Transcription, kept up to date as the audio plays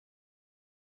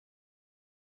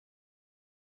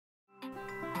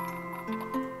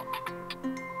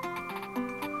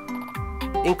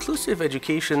Inclusive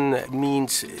education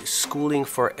means schooling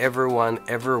for everyone,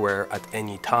 everywhere, at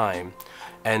any time,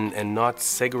 and not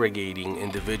segregating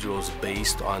individuals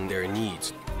based on their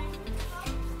needs.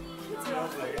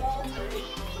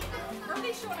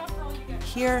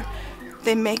 Here,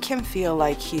 they make him feel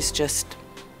like he's just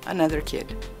another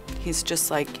kid. He's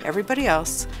just like everybody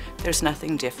else. There's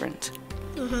nothing different.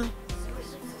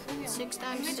 6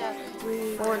 times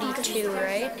 7. 42,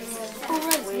 right?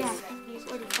 Yeah.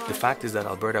 The fact is that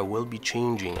Alberta will be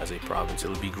changing as a province.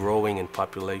 It'll be growing in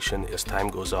population as time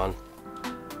goes on.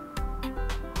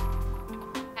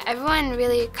 Everyone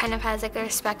really kind of has like a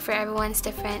respect for everyone's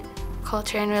different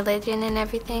culture and religion and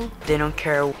everything. They don't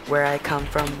care where I come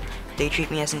from. They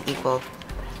treat me as an equal.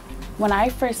 When I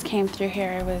first came through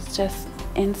here, it was just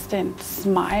instant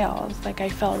smiles. Like I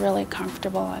felt really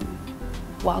comfortable and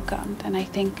welcomed, and I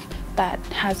think that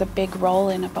has a big role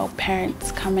in about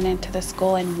parents coming into the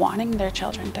school and wanting their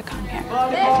children to come here.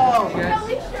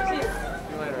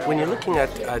 When you're looking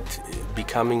at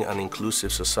becoming an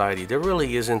inclusive society, there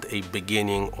really isn't a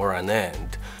beginning or an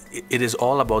end. It is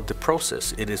all about the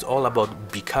process. It is all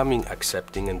about becoming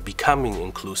accepting and becoming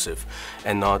inclusive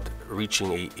and not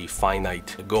reaching a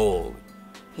finite goal.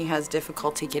 He has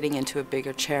difficulty getting into a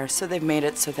bigger chair, so they've made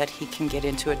it so that he can get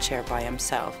into a chair by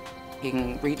himself. He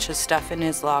can reach his stuff in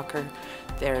his locker.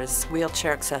 There's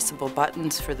wheelchair accessible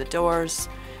buttons for the doors.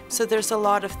 So there's a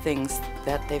lot of things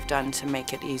that they've done to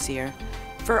make it easier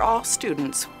for all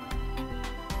students.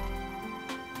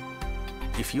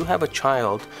 If you have a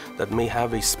child that may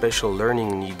have a special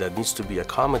learning need that needs to be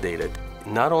accommodated,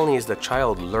 not only is the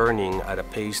child learning at a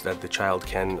pace that the child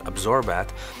can absorb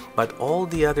at, but all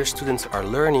the other students are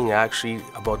learning actually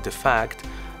about the fact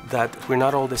that we're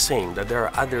not all the same, that there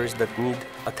are others that need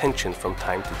attention from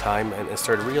time to time, and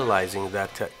start realizing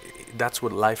that that's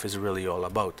what life is really all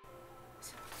about.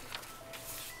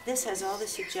 This has all the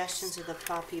suggestions of the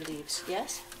poppy leaves,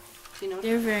 yes? Do you know?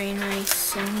 They're very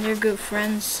nice and they're good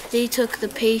friends. They took the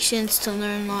patience to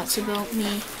learn lots about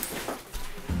me.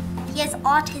 He has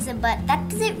autism, but that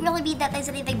doesn't really mean that there's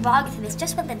anything wrong with him. It's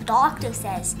just what the doctor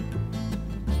says.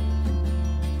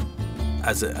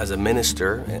 As a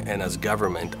minister and as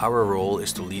government, our role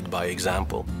is to lead by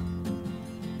example.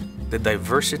 The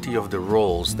diversity of the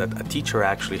roles that a teacher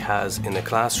actually has in a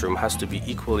classroom has to be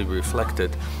equally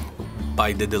reflected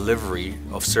by the delivery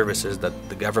of services that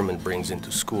the government brings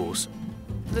into schools.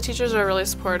 The teachers are really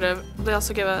supportive. They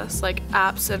also give us like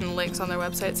apps and links on their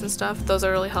websites and stuff. Those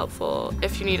are really helpful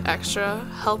if you need extra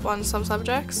help on some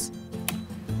subjects.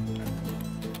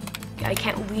 I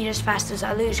can't read as fast as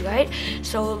others, right?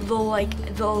 So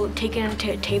they'll take it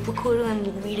into a tape recorder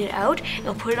and read it out, and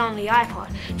they'll put it on the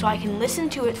iPod. So I can listen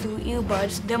to it through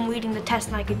earbuds, them reading the test,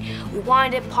 and I can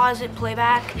rewind it, pause it, play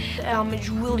back. It's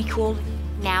really cool.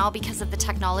 Now, because of the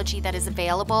technology that is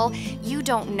available, you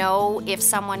don't know if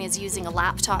someone is using a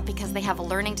laptop because they have a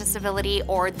learning disability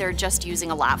or they're just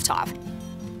using a laptop.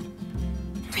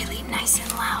 Really nice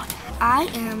and loud. I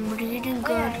am really good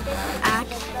at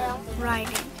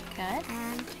writing. Good.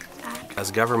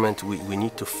 As government, we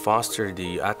need to foster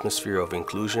the atmosphere of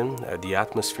inclusion, the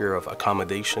atmosphere of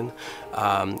accommodation,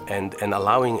 and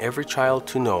allowing every child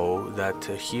to know that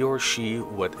he or she,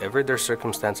 whatever their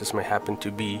circumstances may happen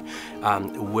to be,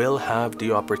 will have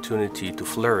the opportunity to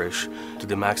flourish to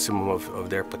the maximum of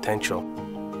their potential.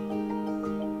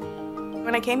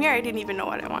 When I came here, I didn't even know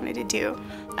what I wanted to do.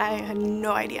 I had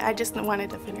no idea. I just wanted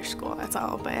to finish school, that's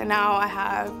all. But now I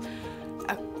have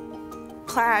a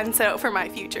plan set out for my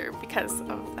future because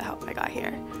of the help I got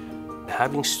here.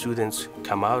 Having students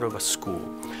come out of a school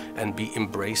and be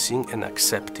embracing and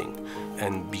accepting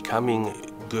and becoming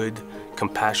good,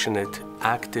 compassionate,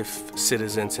 active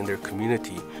citizens in their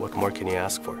community, what more can you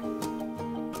ask for?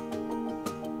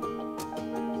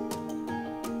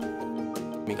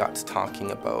 We got to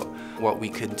talking about what we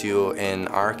could do in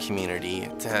our community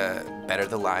to better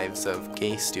the lives of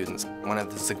gay students. One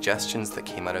of the suggestions that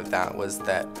came out of that was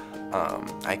that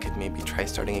I could maybe try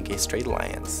starting a gay-straight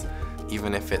alliance.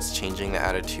 Even if it's changing the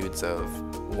attitudes of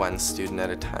one student at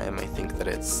a time, I think that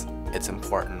it's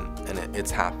important and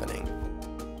it's happening.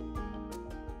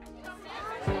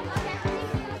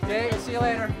 Okay, see you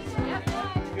later.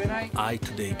 Good night. I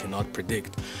today cannot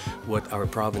predict what our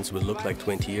province will look like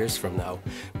 20 years from now,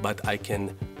 but I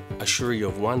can assure you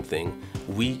of one thing.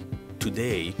 We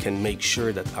today can make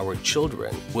sure that our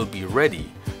children will be ready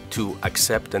to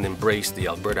accept and embrace the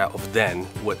Alberta of then,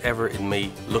 whatever it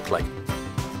may look like.